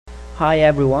Hi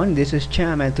everyone, this is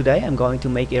Cham and today I'm going to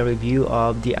make a review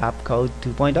of the app code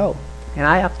 2.0. And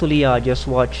I actually just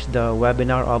watched the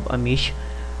webinar of Amish,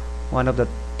 one of the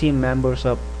team members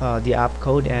of the app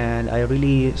code, and I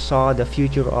really saw the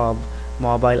future of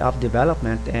mobile app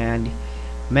development. And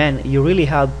man, you really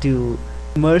have to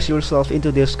immerse yourself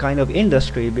into this kind of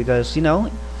industry because the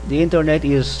internet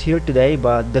is here today,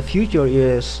 but the future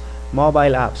is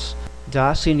mobile apps.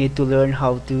 Thus you need to learn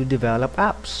how to develop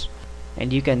apps,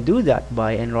 and you can do that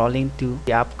by enrolling to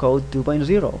the app code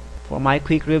 2.0. For my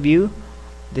quick review,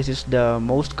 this is the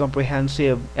most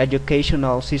comprehensive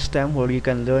educational system where you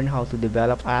can learn how to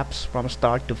develop apps from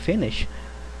start to finish.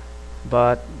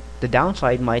 But the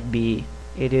downside might be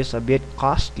it is a bit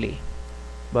costly.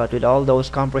 But with all those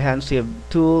comprehensive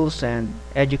tools and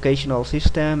educational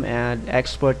system and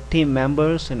expert team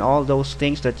members and all those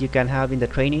things that you can have in the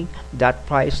training, that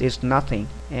price is nothing,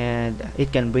 and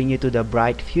it can bring you to the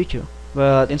bright future.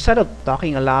 But instead of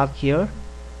talking a lot here,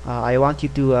 I want you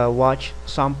to watch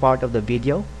some part of the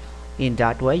video. In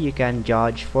that way you can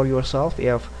judge for yourself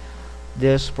if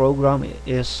this program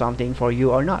is something for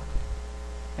you or not.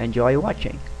 Enjoy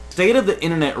watching. State of the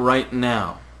internet right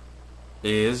now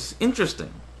is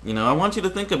interesting. I want you to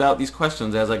think about these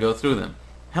questions as I go through them.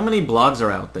 How many blogs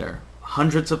are out there?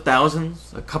 Hundreds of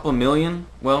thousands? A couple million?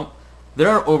 Well, there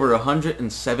are over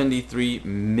 173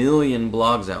 million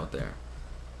blogs out there.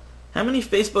 How many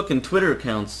Facebook and Twitter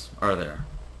accounts are there?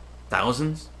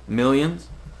 Thousands? Millions?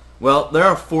 Well, there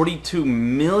are 42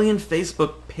 million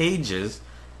Facebook pages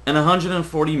and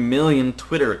 140 million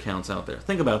Twitter accounts out there.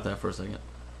 Think about that for a second.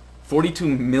 42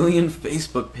 million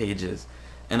Facebook pages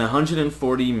and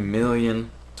 140 million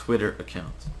Twitter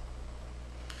accounts.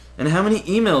 And how many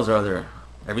emails are there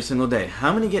every single day?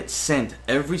 How many get sent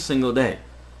every single day?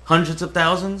 Hundreds of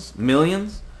thousands?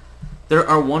 Millions? There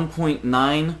are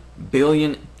 1.9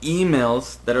 billion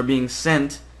emails that are being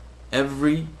sent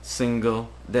every single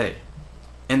day.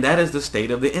 And that is the state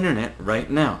of the internet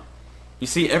right now. You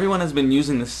see, everyone has been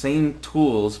using the same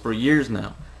tools for years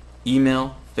now.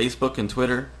 Email, Facebook and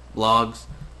Twitter, blogs,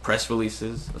 press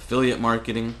releases, affiliate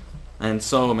marketing, and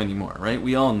so many more, right?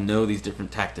 We all know these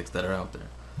different tactics that are out there.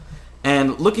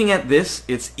 And looking at this,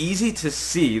 it's easy to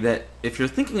see that if you're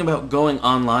thinking about going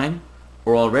online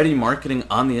or already marketing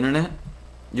on the internet,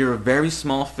 you're a very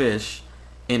small fish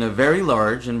in a very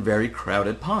large and very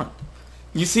crowded pond.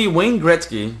 You see, Wayne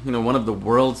Gretzky, one of the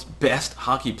world's best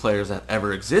hockey players that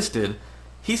ever existed,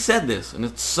 he said this, and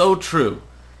it's so true.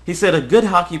 He said, a good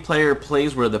hockey player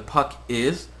plays where the puck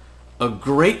is. A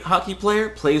great hockey player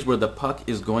plays where the puck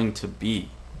is going to be.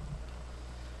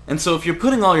 And so if you're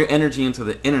putting all your energy into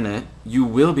the internet, you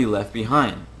will be left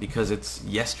behind because it's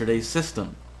yesterday's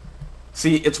system.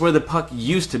 See, it's where the puck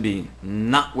used to be,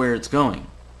 not where it's going.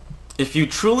 If you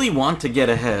truly want to get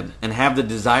ahead and have the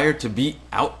desire to be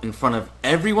out in front of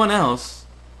everyone else,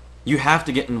 you have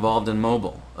to get involved in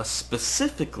mobile,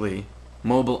 specifically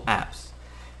mobile apps.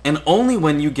 And only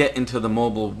when you get into the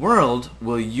mobile world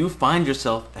will you find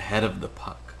yourself ahead of the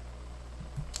puck.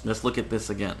 Let's look at this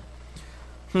again.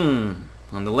 On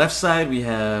the left side we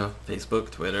have Facebook,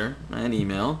 Twitter, and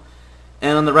email.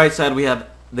 And on the right side we have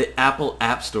the Apple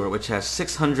App Store, which has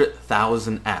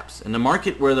 600,000 apps in a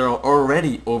market where there are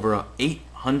already over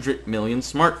 800 million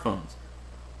smartphones.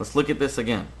 Let's look at this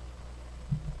again.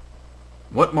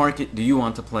 What market do you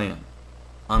want to play in?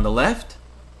 On the left,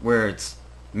 where it's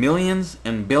millions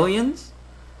and billions,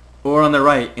 or on the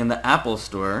right in the Apple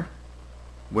Store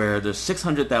where there's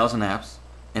 600,000 apps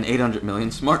and 800 million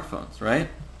smartphones, right?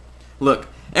 Look,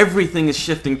 everything is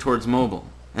shifting towards mobile,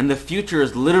 and the future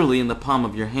is literally in the palm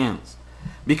of your hands.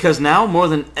 Because now more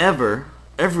than ever,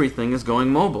 everything is going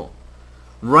mobile.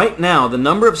 Right now, the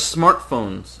number of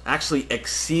smartphones actually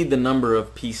exceed the number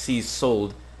of PCs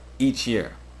sold each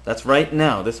year. That's right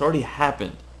now. This already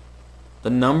happened. The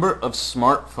number of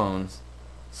smartphones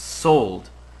sold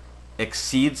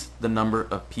exceeds the number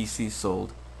of PCs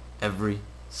sold every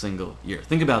single year.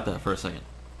 Think about that for a second.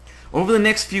 Over the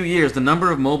next few years, the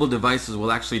number of mobile devices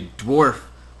will actually dwarf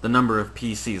the number of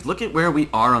PCs. Look at where we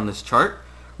are on this chart.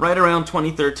 Right around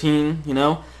 2013,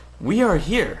 we are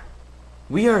here.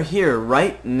 We are here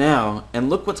right now, and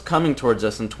look what's coming towards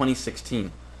us in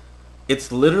 2016.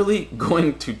 It's literally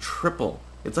going to triple.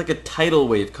 It's like a tidal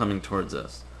wave coming towards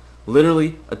us.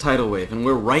 Literally a tidal wave, and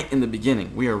we're right in the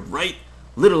beginning. We are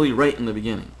literally right in the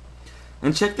beginning.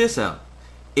 And check this out.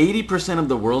 80% of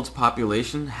the world's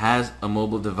population has a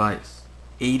mobile device.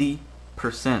 80%.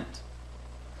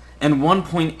 And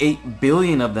 1.8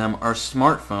 billion of them are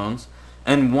smartphones,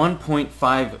 and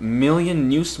 1.5 million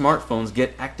new smartphones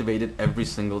get activated every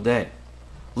single day.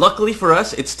 Luckily for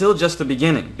us, it's still just the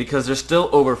beginning, because there's still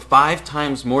over 5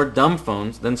 times more dumb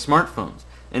phones than smartphones.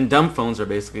 And dumb phones are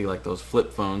basically like those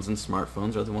flip phones, and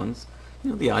smartphones are the ones,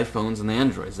 the iPhones and the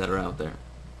Androids that are out there.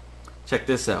 Check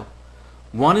this out.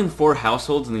 1 in 4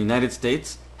 households in the United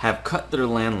States have cut their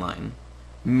landline,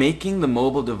 making the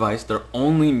mobile device their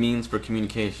only means for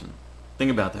communication. Think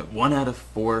about that. 1 out of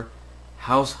 4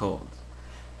 households.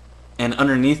 And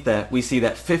underneath that, we see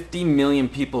that 50 million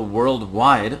people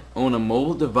worldwide own a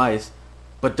mobile device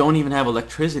but don't even have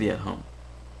electricity at home.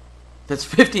 That's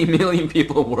 50 million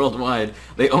people worldwide.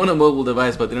 They own a mobile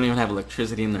device but they don't even have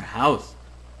electricity in their house.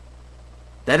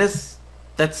 That's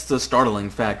the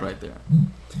startling fact right there.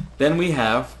 Then we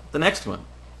have the next one.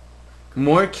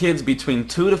 More kids between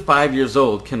 2 to 5 years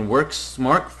old can work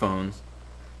smartphones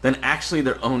than actually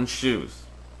their own shoes.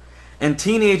 And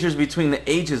teenagers between the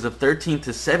ages of 13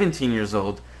 to 17 years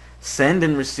old send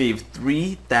and receive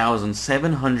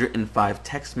 3,705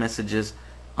 text messages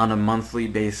on a monthly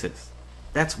basis.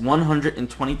 That's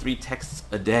 123 texts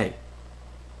a day.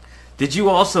 Did you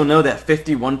also know that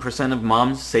 51% of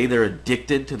moms say they're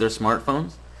addicted to their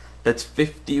smartphones? That's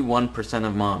 51%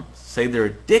 of moms say they're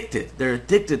addicted. They're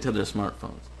addicted to their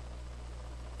smartphones.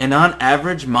 And on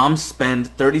average, moms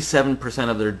spend 37%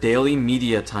 of their daily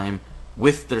media time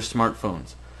with their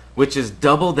smartphones, which is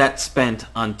double that spent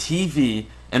on TV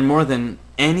and more than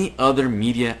any other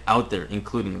media out there,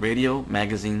 including radio,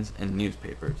 magazines, and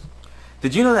newspapers.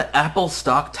 Did you know that Apple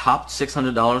stock topped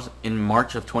 $600 in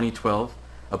March of 2012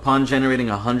 upon generating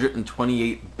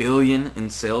 $128 billion in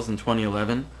sales in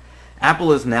 2011?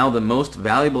 Apple is now the most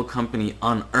valuable company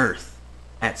on earth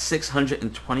at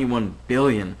 $621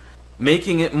 billion,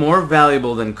 making it more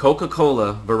valuable than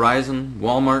Coca-Cola, Verizon,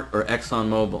 Walmart, or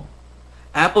ExxonMobil.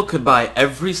 Apple could buy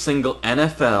every single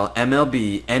NFL,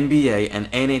 MLB, NBA,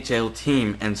 and NHL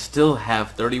team and still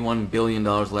have $31 billion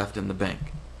left in the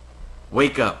bank.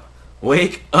 Wake up.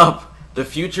 Wake up. The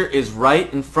future is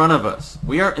right in front of us.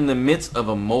 We are in the midst of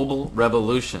a mobile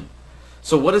revolution.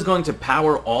 So what is going to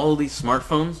power all these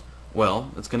smartphones?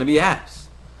 Well, it's going to be apps.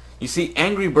 You see,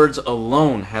 Angry Birds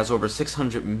alone has over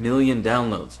 600 million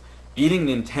downloads, beating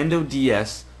Nintendo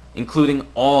DS, including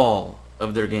all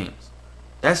of their games.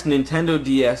 That's Nintendo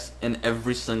DS and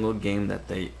every single game that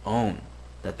they own,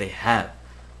 that they have.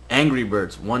 Angry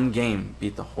Birds, one game,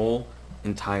 beat the whole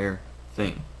entire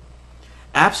thing.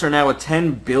 Apps are now a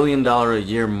 $10 billion a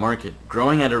year market,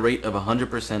 growing at a rate of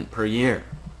 100% per year.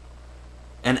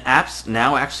 And apps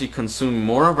now actually consume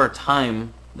more of our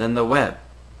time than the web.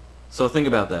 So think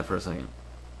about that for a second.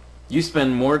 You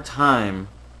spend more time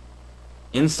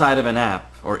inside of an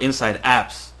app, or inside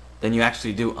apps, than you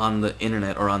actually do on the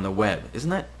internet or on the web. Isn't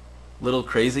that a little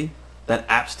crazy? That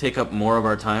apps take up more of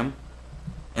our time?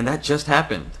 And that just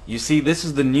happened. You see, this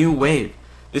is the new wave.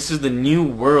 This is the new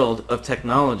world of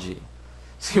technology.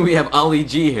 See, we have Ali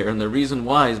G here, and the reason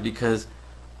why is because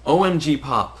OMG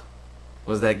Pop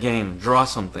was that game, Draw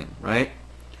Something, right?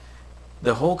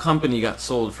 The whole company got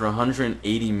sold for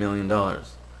 $180 million.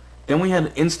 Then we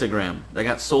had Instagram that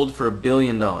got sold for $1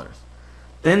 billion.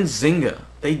 Then Zynga,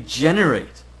 they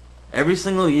generate every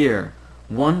single year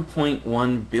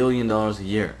 $1.1 billion a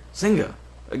year. Zynga,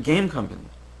 a game company.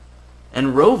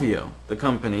 And Rovio, the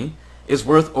company, is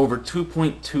worth over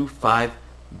 $2.25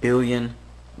 billion.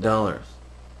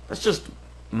 That's just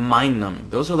mind-numbing.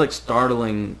 Those are like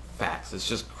startling facts. It's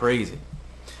just crazy.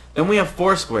 Then we have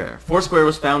Foursquare. Foursquare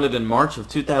was founded in March of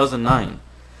 2009.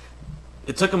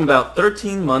 It took them about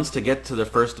 13 months to get to their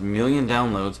first 1 million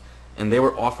downloads, and they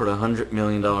were offered a $100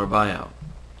 million buyout.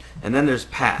 And then there's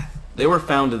Path. They were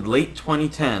founded late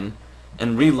 2010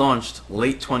 and relaunched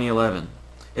late 2011.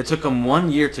 It took them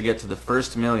 1 year to get to the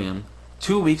first 1 million,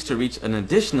 2 weeks to reach an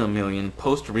additional 1 million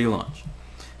post-relaunch.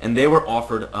 And they were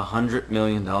offered a $100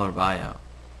 million buyout.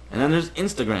 And then there's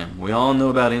Instagram. We all know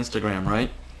about Instagram,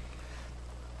 right?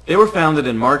 They were founded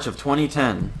in March of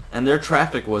 2010, and their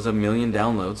traffic was 1 million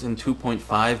downloads in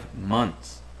 2.5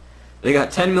 months. They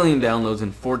got 10 million downloads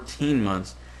in 14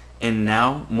 months, and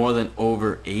now more than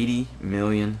over 80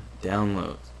 million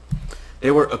downloads.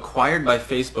 They were acquired by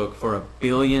Facebook for $1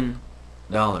 billion.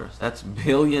 That's $1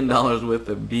 billion with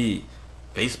a B.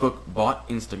 Facebook bought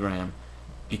Instagram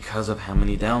because of how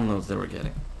many downloads they were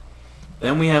getting.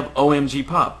 Then we have OMG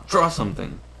Pop, Draw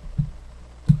Something.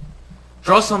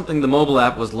 Draw Something, the mobile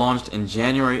app, was launched in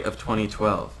January of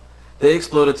 2012. They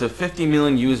exploded to 50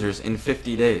 million users in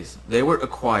 50 days. They were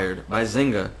acquired by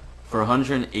Zynga for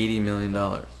 $180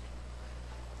 million.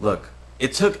 Look,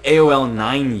 it took AOL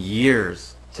 9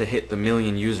 years to hit the 1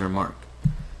 million user mark.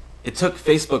 It took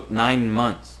Facebook 9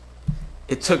 months.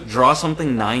 It took Draw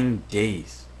Something 9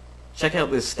 days. Check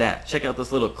out this stat. Check out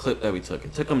this little clip that we took.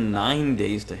 It took them 9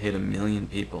 days to hit 1 million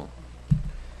people.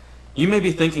 You may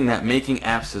be thinking that making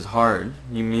apps is hard.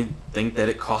 You may think that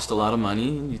it costs a lot of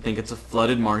money. You think it's a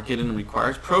flooded market and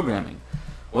requires programming.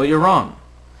 Well, you're wrong.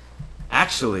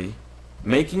 Actually,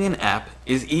 making an app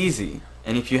is easy.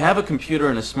 And if you have a computer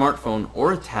and a smartphone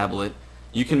or a tablet,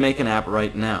 you can make an app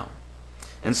right now.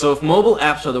 And so if mobile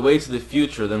apps are the way to the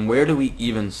future, then where do we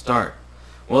even start?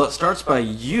 Well, it starts by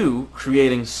you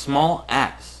creating small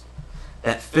apps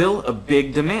that fill a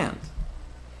big demand.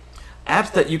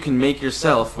 Apps that you can make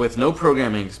yourself with no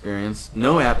programming experience,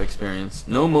 no app experience,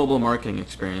 no mobile marketing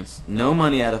experience, no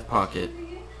money out of pocket.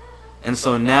 And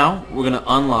so now we're going to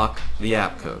unlock the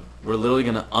app code. We're literally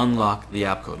going to unlock the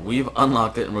app code. We've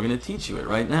unlocked it and we're going to teach you it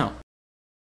right now.